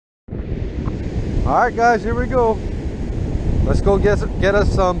All right, guys, here we go. Let's go get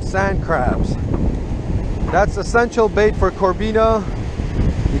us some sand crabs. That's essential bait for Corbina.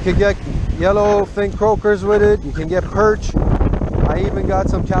 You can get yellowfin croakers with it. You can get perch. I even got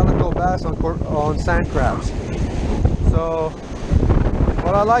some calico bass on sand crabs. So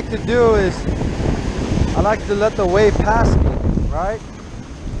what I like to do is I like to let the wave pass me, right?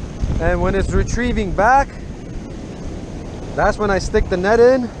 And when it's retrieving back, that's when I stick the net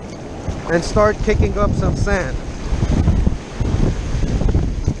in and start kicking up some sand.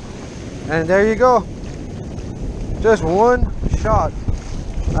 And there you go. Just one shot.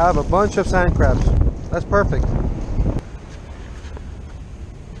 I have a bunch of sand crabs. That's perfect.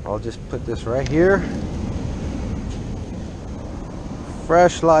 I'll just put this right here.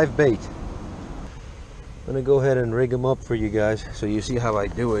 Fresh live bait. I'm gonna go ahead and rig them up for you guys so you see how I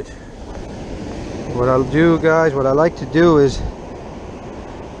do it. What I'll do, guys, what I like to do is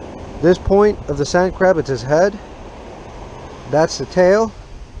this point of the sand crab, it's his head. That's the tail.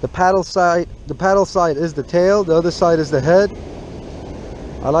 The paddle side is the tail, the other side is the head.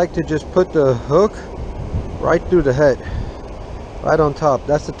 I like to just put the hook right through the head, right on top.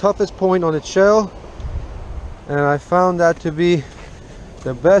 That's the toughest point on its shell, and I found that to be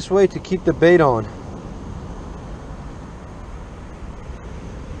the best way to keep the bait on.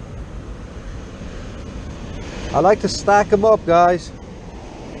 I like to stack them up, guys.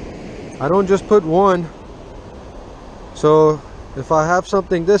 I don't just put one. So if I have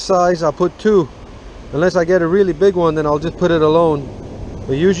something this size, I'll put two. Unless I get a really big one, then I'll just put it alone.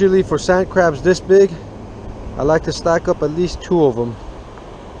 But usually for sand crabs this big, I like to stack up at least two of them.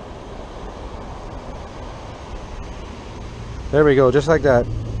 There we go, just like that.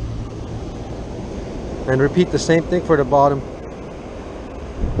 And repeat the same thing for the bottom.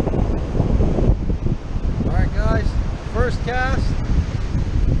 Alright guys, first cast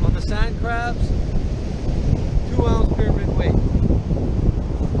on the sand crabs, 2-ounce pyramid weight.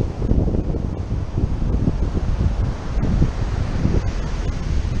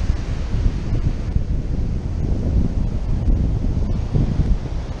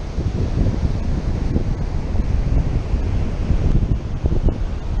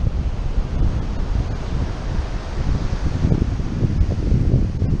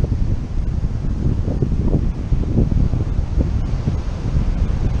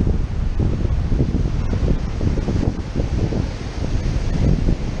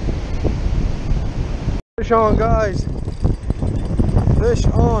 Fish on, guys. Fish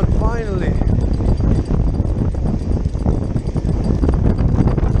on, finally.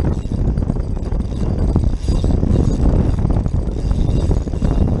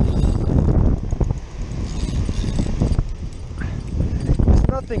 It's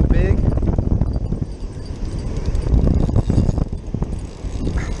nothing big.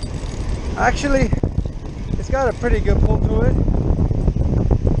 Actually, it's got a pretty good pull to it.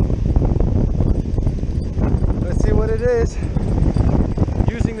 What it is,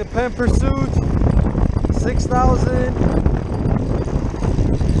 using the Pen Pursuit 6000.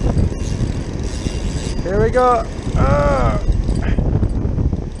 Here we go.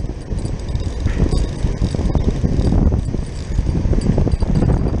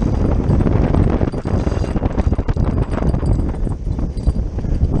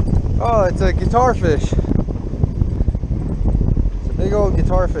 Oh, it's a guitar fish. It's a big old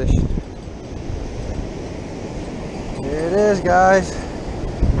guitar fish. Here it is, guys.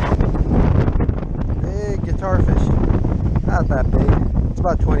 Big guitar fish. Not that big. It's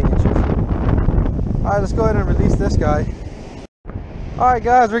about 20 inches. Alright, let's go ahead and release this guy. Alright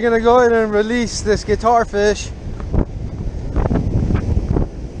guys, we're gonna go ahead and release this guitar fish.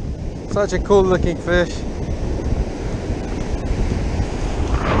 Such a cool looking fish.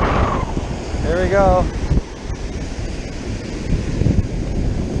 Here we go.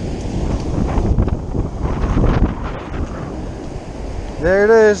 There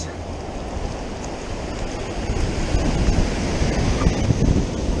it is.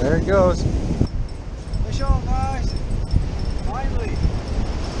 There it goes. Fish on, guys. Finally.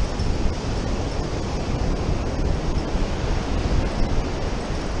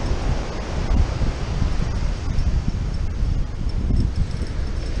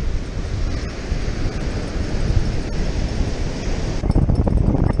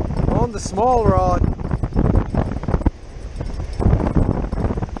 On the small rod.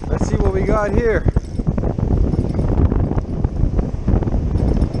 Let's see what we got here.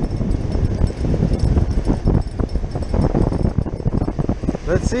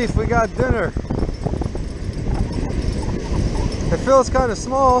 Let's see if we got dinner. It feels kind of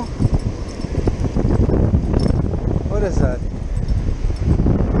small. What is that?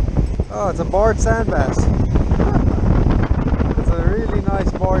 Oh, it's a barred sand bass. It's a really nice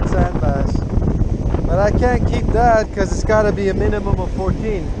barred sand bass. But I can't keep that because it's got to be a minimum of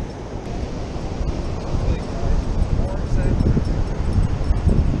 14.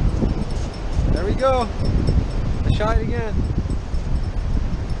 There we go. I shot it again.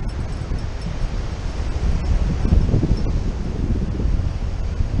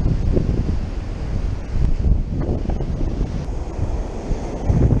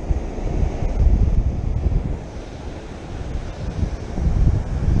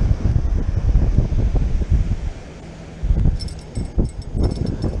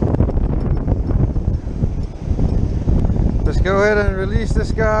 Let's go ahead and release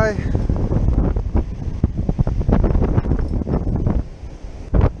this guy.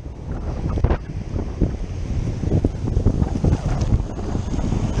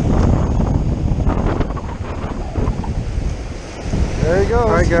 There he goes.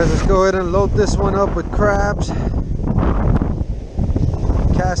 Alright guys, let's go ahead and load this one up with crabs.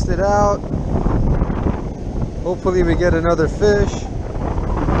 Cast it out. Hopefully we get another fish.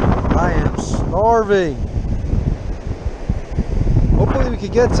 I am starving. Hopefully we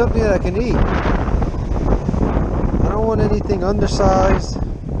could get something that I can eat. I don't want anything undersized.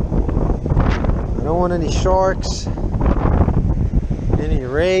 I don't want any sharks, any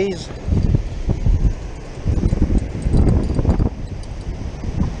rays.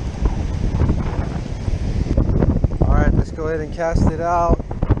 Alright, let's go ahead and cast it out.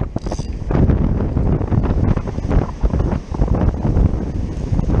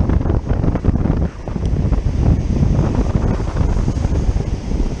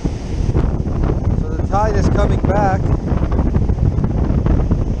 Tide is coming back.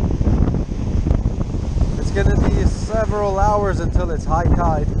 It's going to be several hours until it's high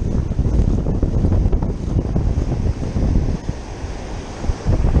tide.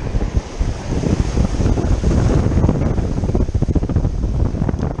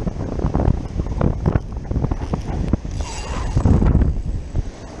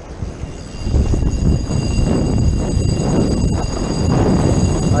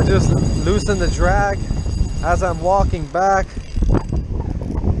 I just loosen the drag as I'm walking back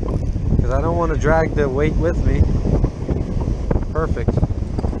because I don't want to drag the weight with me. Perfect.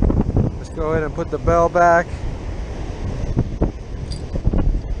 Let's go ahead and put the bell back.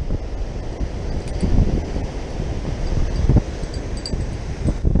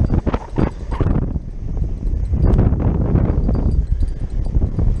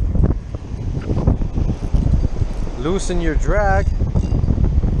 Loosen your drag,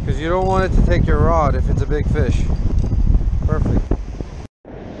 because you don't want it to take your rod if it's a big fish. Perfect.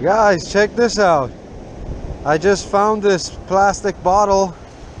 Guys, check this out. I just found this plastic bottle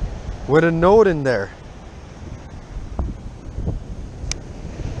with a note in there.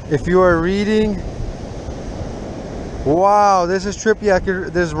 If you are reading, wow, this is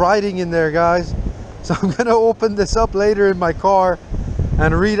trippy. There's writing in there, guys. So I'm gonna open this up later in my car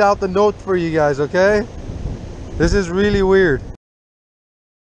and read out the note for you guys, okay? This is really weird.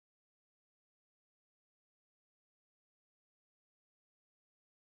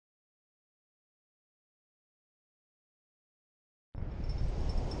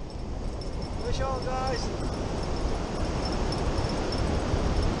 Fish on, guys.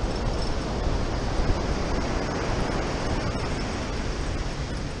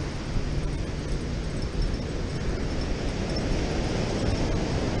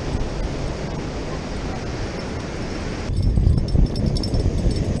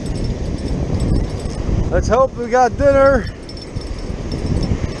 Let's hope we got dinner.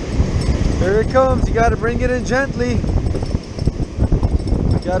 Here it comes. You gotta bring it in gently.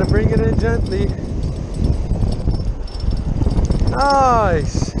 Gotta bring it in gently.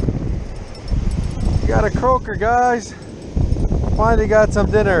 Nice. We got a croaker, guys. Finally got some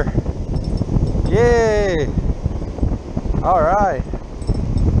dinner. Yay. All right.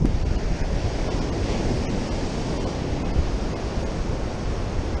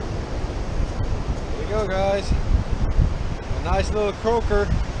 Here we go, guys. A nice little croaker.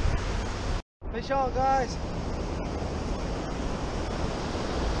 Fish on, guys.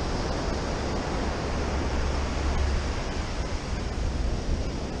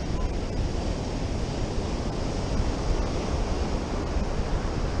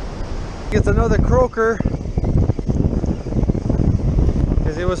 It's another croaker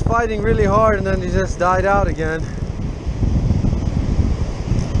because he was fighting really hard and then he just died out again,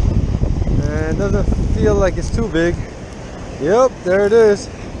 and doesn't feel like it's too big. Yep, there it is,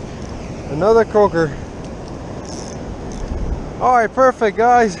 another croaker. All right, perfect,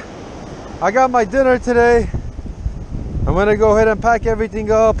 guys. I got my dinner today. I'm gonna go ahead and pack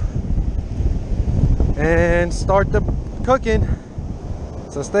everything up and start the cooking.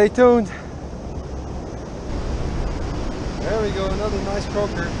 So stay tuned. There we go, another nice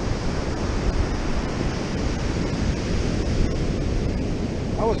croaker.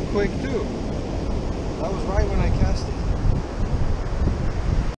 That was quick too. That was right when I cast it.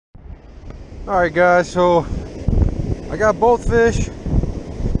 Alright guys, so I got both fish.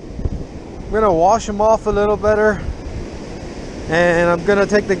 I'm gonna wash them off a little better, and I'm gonna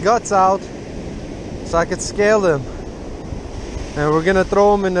take the guts out so I could scale them. And we're gonna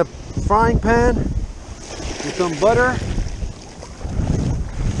throw them in the frying pan with some butter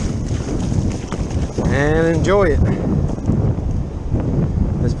and enjoy it.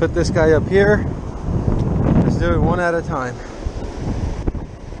 Let's put this guy up here. Let's do it one at a time.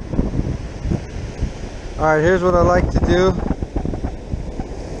 Alright, here's what I like to do.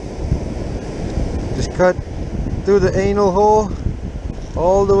 Just cut through the anal hole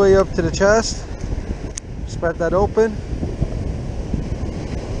all the way up to the chest. Spread that open.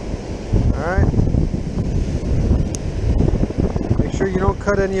 Alright. Make sure you don't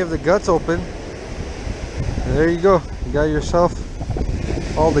cut any of the guts open. And there you go. You got yourself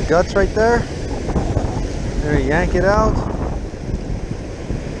all the guts right there. There, yank it out.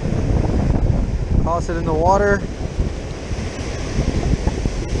 Toss it in the water.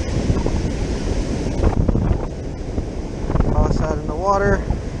 Toss that in the water.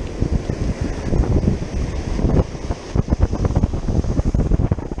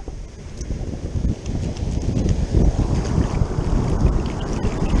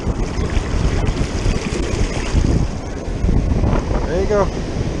 There you go.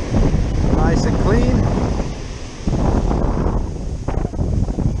 Nice and clean.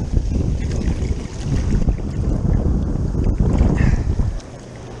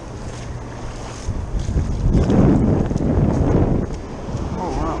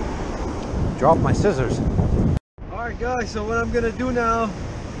 Oh wow. Dropped my scissors. Alright guys, so what I'm gonna do now,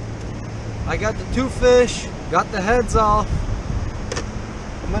 I got the two fish, got the heads off.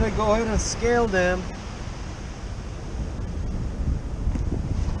 I'm gonna go ahead and scale them.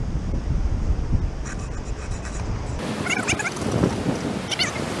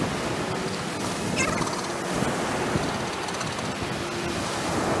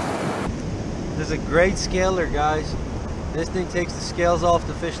 This is a great scaler, guys. This thing takes the scales off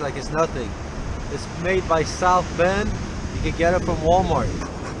the fish like it's nothing. It's made by South Bend. You can get it from Walmart.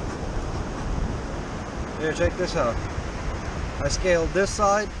 Here, check this out. I scaled this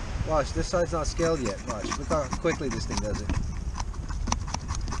side. Watch, this side's not scaled yet. Watch, look how quickly this thing does it.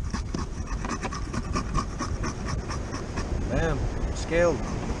 Bam, scaled.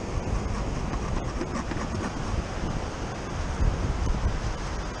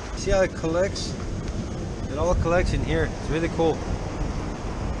 See how it collects? It all collects in here. It's really cool.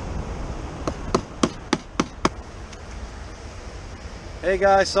 Hey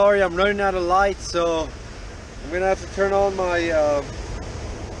guys, sorry I'm running out of light, so I'm gonna have to turn on my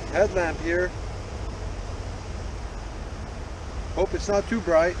headlamp here. Hope it's not too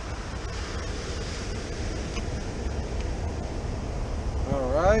bright.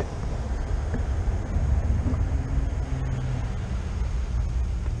 Alright.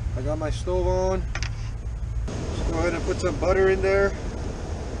 I got my stove on. Just go ahead and put some butter in there.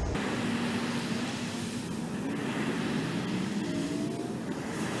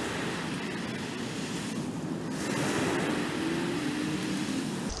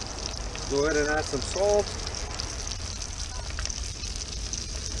 Go ahead and add some salt.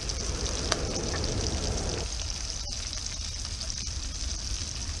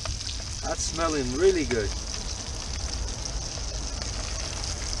 That's smelling really good.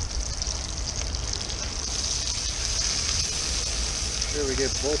 Here we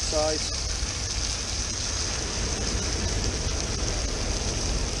get both sides.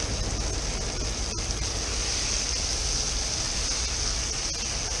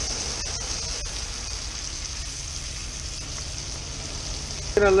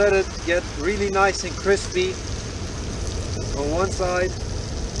 I'm gonna let it get really nice and crispy on one side,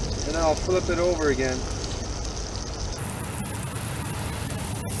 and then I'll flip it over again.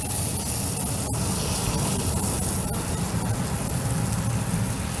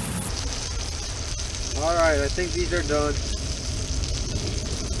 Alright, I think these are done.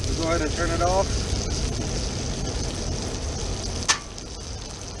 We'll go ahead and turn it off.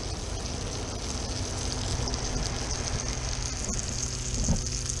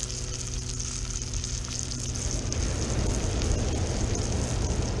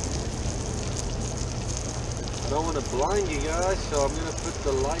 I don't want to blind you guys, so I'm going to put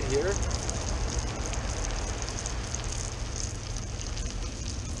the light here.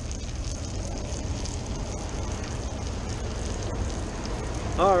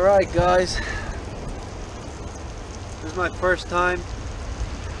 Alright guys, this is my first time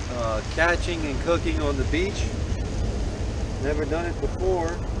catching and cooking on the beach. Never done it before.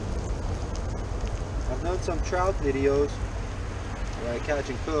 I've done some trout videos where I catch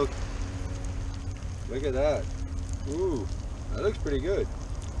and cook. Look at that. Ooh, that looks pretty good.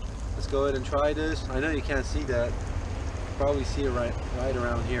 Let's go ahead and try this. I know you can't see that. You probably see it right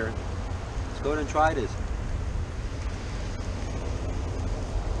around here. Let's go ahead and try this.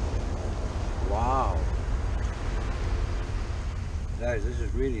 Wow. Guys, this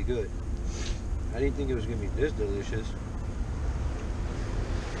is really good. I didn't think it was going to be this delicious.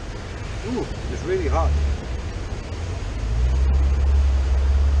 Ooh, it's really hot.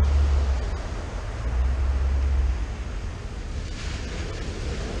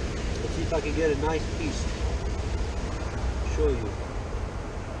 Let's see if I can get a nice piece. I'll show you.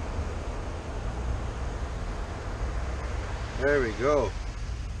 There we go.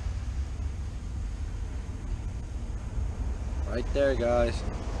 Right there, guys.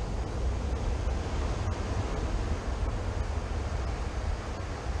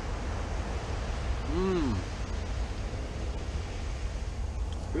 Mmm.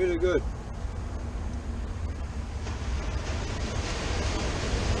 Really good.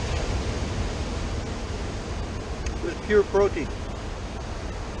 There's pure protein.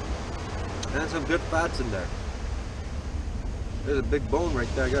 And some good fats in there. There's a big bone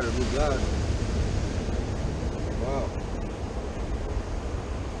right there. I gotta remove that. Wow.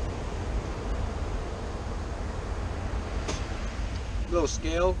 Little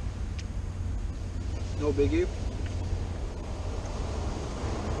scale, no biggie.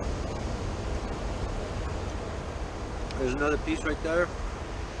 There's another piece right there.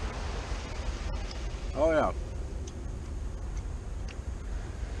 Oh yeah.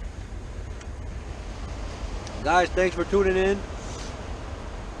 Guys, thanks for tuning in.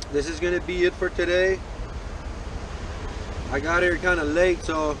 This is gonna be it for today. I got here kind of late,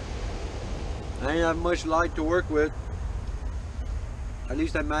 so I didn't have much light to work with. At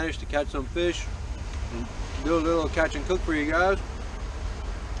least I managed to catch some fish and do a little catch and cook for you guys.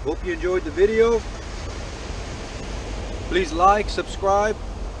 Hope you enjoyed the video. Please like, subscribe,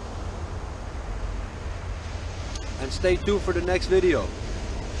 and stay tuned for the next video.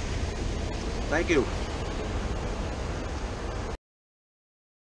 Thank you.